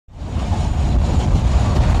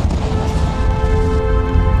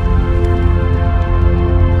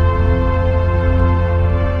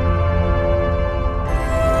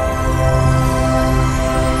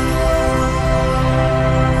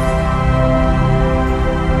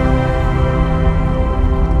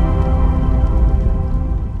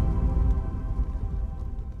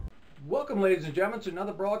and gentlemen, to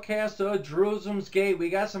another broadcast of Jerusalem's Gate. We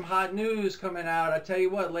got some hot news coming out. I tell you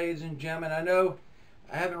what, ladies and gentlemen, I know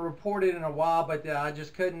I haven't reported in a while, but I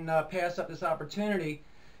just couldn't pass up this opportunity.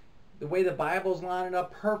 The way the Bible's lining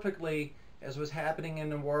up perfectly as what's happening in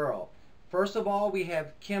the world. First of all, we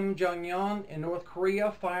have Kim Jong-un in North Korea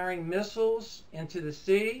firing missiles into the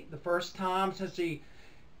sea. The first time since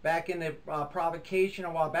back in the provocation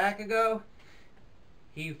a while back ago.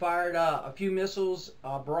 He fired a few missiles,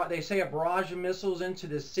 they say a barrage of missiles into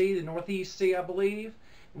the sea, the Northeast Sea, I believe.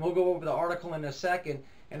 And we'll go over the article in a second.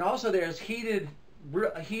 And also there's heated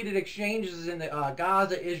exchanges in the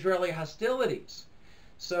Gaza-Israeli hostilities.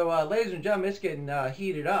 So, ladies and gentlemen, it's getting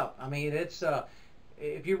heated up. I mean, it's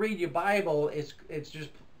if you read your Bible, it's just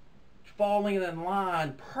falling in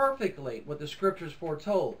line perfectly with the scriptures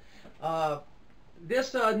foretold.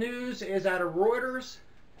 This news is out of Reuters.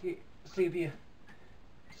 See if you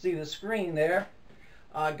see the screen there.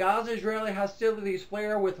 Gaza-Israeli hostilities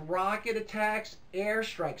flare with rocket attacks,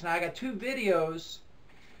 airstrikes. Now I got two videos,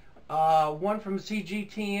 one from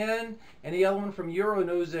CGTN and the other one from EURO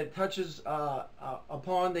News that touches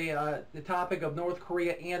upon the topic of North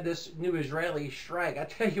Korea and this new Israeli strike. I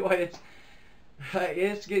tell you what,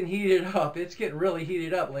 it's getting heated up. It's getting really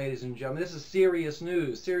heated up, ladies and gentlemen. This is serious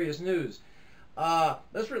news. Serious news.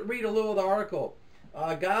 Let's read a little of the article.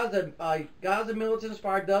 Gaza militants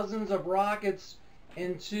fired dozens of rockets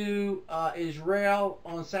into Israel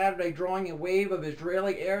on Saturday, drawing a wave of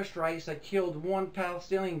Israeli airstrikes that killed one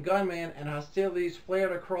Palestinian gunman, and hostilities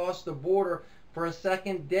flared across the border for a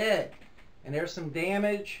second day. And there's some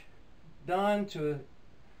damage done to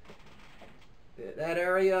that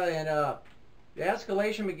area. And the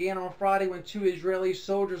escalation began on Friday when two Israeli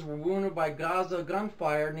soldiers were wounded by Gaza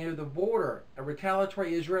gunfire near the border. A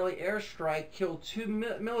retaliatory Israeli airstrike killed two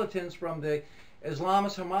militants from the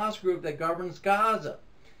Islamist Hamas group that governs Gaza.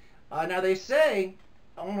 Now they say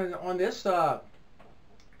on this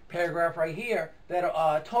paragraph right here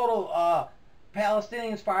that total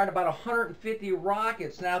Palestinians fired about 150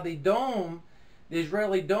 rockets. Now the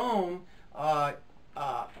Israeli dome,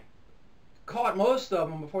 caught most of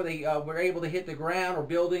them before they were able to hit the ground or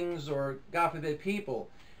buildings or, God forbid, people.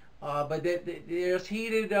 But there's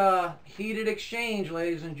heated exchange,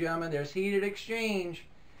 ladies and gentlemen. There's heated exchange.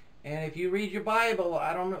 And if you read your Bible,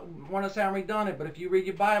 I don't want to sound redundant, but if you read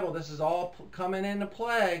your Bible, this is all coming into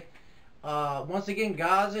play. Once again,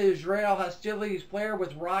 Gaza-Israel hostilities flare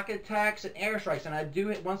with rocket attacks and airstrikes. And I do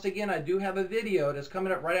have a video that's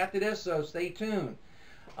coming up right after this, so stay tuned.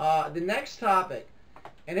 The next topic.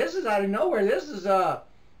 And this is out of nowhere. This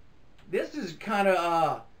is kind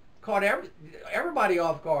of caught everybody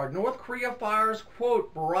off guard. North Korea fires,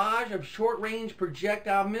 quote, barrage of short-range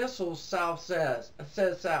projectile missiles, South says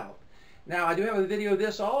South. Now, I do have a video of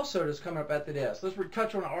this also that's coming up after this. Let's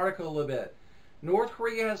touch on the article a little bit. North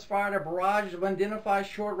Korea has fired a barrage of unidentified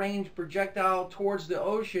short-range projectile towards the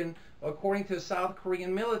ocean, according to the South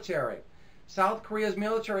Korean military. South Korea's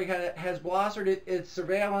military has blasted its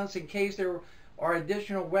surveillance in case there are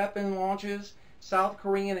additional weapon launches. South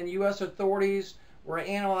Korean and U.S. authorities were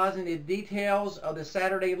analyzing the details of the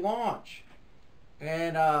Saturday launch,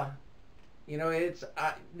 and you know,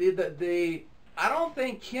 I don't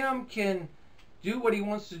think Kim can do what he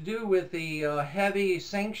wants to do with the heavy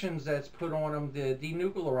sanctions that's put on him to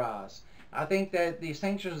denuclearize. I think that the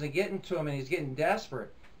sanctions are getting to him, and he's getting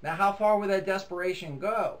desperate. Now, how far will that desperation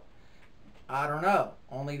go? I don't know.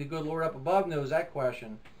 Only the good Lord up above knows that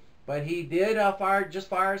question. But he did just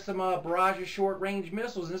fire some barrage of short-range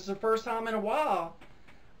missiles. And this is the first time in a while.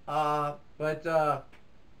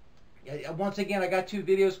 Once again, I got two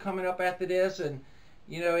videos coming up after this. And,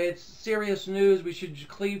 you know, it's serious news. We should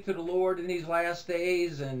cleave to the Lord in these last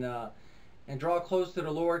days and draw close to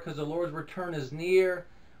the Lord, because the Lord's return is near.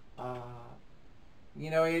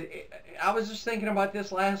 You know, I was just thinking about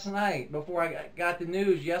this last night before I got the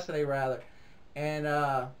news, yesterday rather.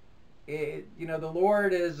 And you know, the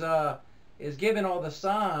Lord is giving all the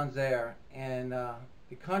signs there, and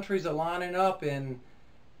the countries are lining up and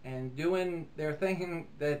doing their thinking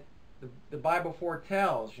that the Bible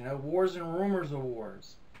foretells. You know, wars and rumors of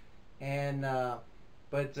wars, and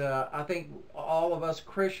but I think all of us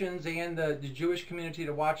Christians and the Jewish community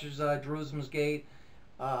that watches Jerusalem's Gate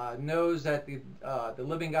knows that the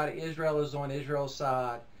living God of Israel is on Israel's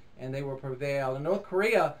side, and they will prevail. And North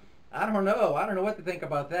Korea, I don't know what to think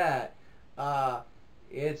about that. I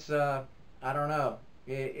don't know.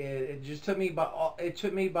 It just took me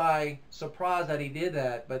by surprise that he did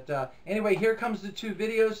that. But anyway, here comes the two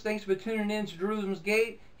videos. Thanks for tuning in to Jerusalem's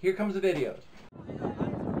Gate. Here comes the videos.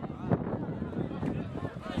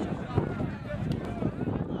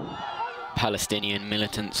 Palestinian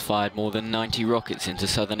militants fired more than 90 rockets into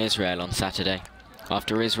southern Israel on Saturday,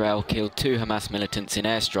 after Israel killed 2 Hamas militants in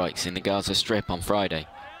airstrikes in the Gaza Strip on Friday.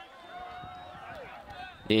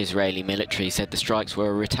 The Israeli military said the strikes were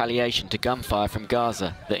a retaliation to gunfire from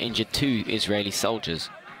Gaza that injured 2 Israeli soldiers.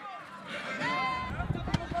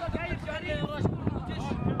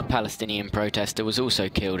 A Palestinian protester was also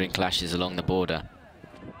killed in clashes along the border.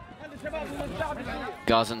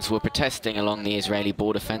 Gazans were protesting along the Israeli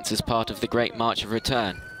border fence as part of the Great March of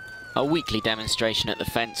Return, a weekly demonstration at the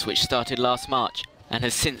fence which started last March and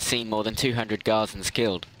has since seen more than 200 Gazans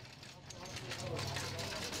killed.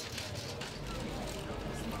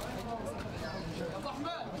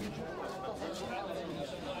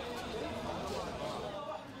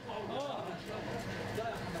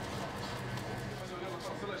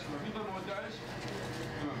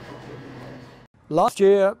 Last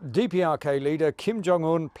year, DPRK leader Kim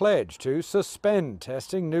Jong-un pledged to suspend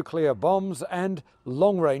testing nuclear bombs and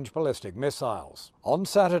long-range ballistic missiles. On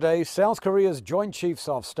Saturday, South Korea's Joint Chiefs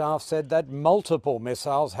of Staff said that multiple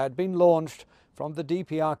missiles had been launched from the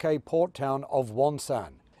DPRK port town of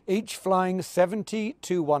Wonsan, each flying 70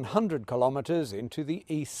 to 100 kilometers into the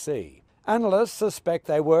East Sea. Analysts suspect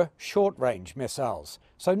they were short-range missiles,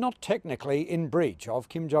 so not technically in breach of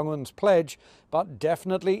Kim Jong-un's pledge, but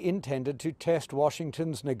definitely intended to test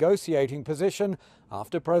Washington's negotiating position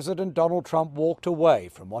after President Donald Trump walked away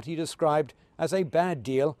from what he described as a bad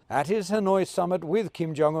deal at his Hanoi summit with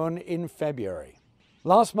Kim Jong-un in February.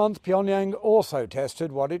 Last month, Pyongyang also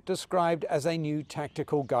tested what it described as a new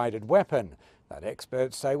tactical guided weapon that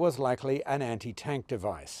experts say was likely an anti-tank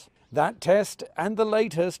device. That test and the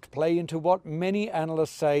latest play into what many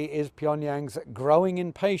analysts say is Pyongyang's growing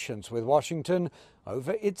impatience with Washington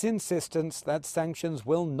over its insistence that sanctions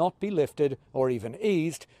will not be lifted or even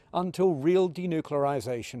eased until real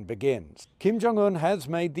denuclearization begins. Kim Jong-un has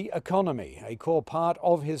made the economy a core part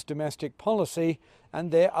of his domestic policy, and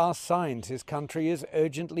there are signs his country is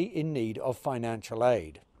urgently in need of financial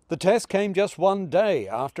aid. The test came just one day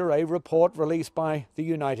after a report released by the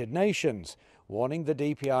United Nations warning the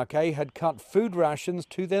DPRK had cut food rations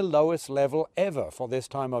to their lowest level ever for this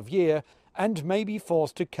time of year and may be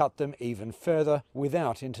forced to cut them even further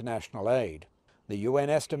without international aid. The UN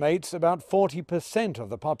estimates about 40% of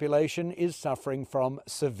the population is suffering from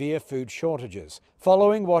severe food shortages,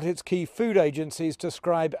 following what its key food agencies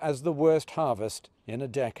describe as the worst harvest in a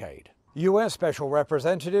decade. US Special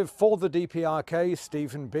Representative for the DPRK,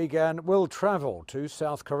 Stephen Biegun, will travel to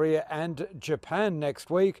South Korea and Japan next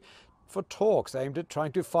week for talks aimed at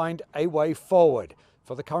trying to find a way forward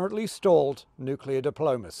for the currently stalled nuclear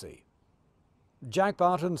diplomacy. Jack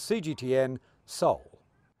Barton, CGTN, Seoul.